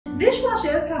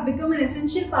Dishwashers have become an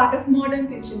essential part of modern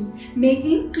kitchens,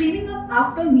 making cleaning up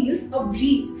after meals a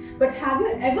breeze. But have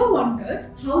you ever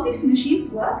wondered how these machines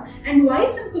work and why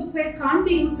some cookware can't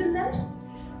be used in them?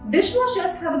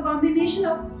 Dishwashers have a combination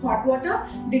of hot water,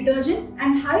 detergent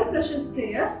and high pressure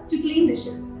sprayers to clean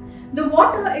dishes. The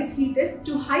water is heated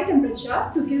to high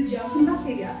temperature to kill germs and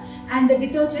bacteria, and the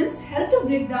detergents help to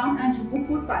break down and remove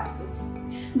food particles.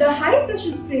 The high pressure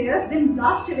sprayers then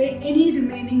blast away any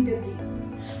remaining debris.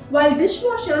 While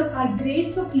dishwashers are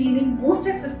great for cleaning most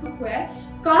types of cookware,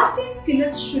 casting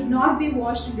skillets should not be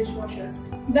washed in dishwashers.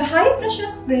 The high pressure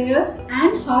sprayers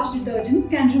and harsh detergents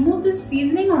can remove the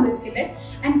seasoning on the skillet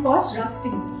and cause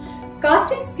rusting.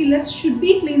 Casting skillets should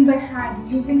be cleaned by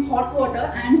hand using hot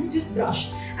water and a stiff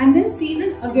brush and then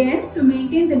seasoned again to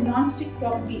maintain the non-stick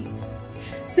properties.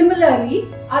 Similarly,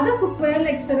 other cookware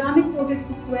like ceramic coated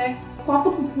cookware,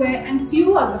 copper cookware and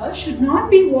few others should not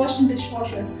be washed in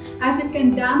dishwashers as it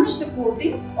can damage the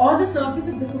coating or the surface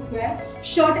of the cookware,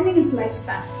 shortening its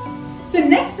lifespan. So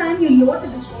next time you load the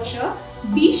dishwasher,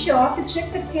 be sure to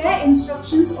check the care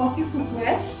instructions of your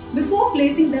cookware before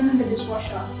placing them in the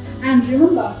dishwasher. And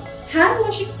remember, hand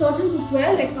washing certain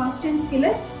cookware like cast iron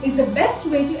skillets is the best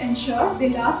way to ensure they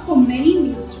last for many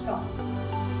meals to come.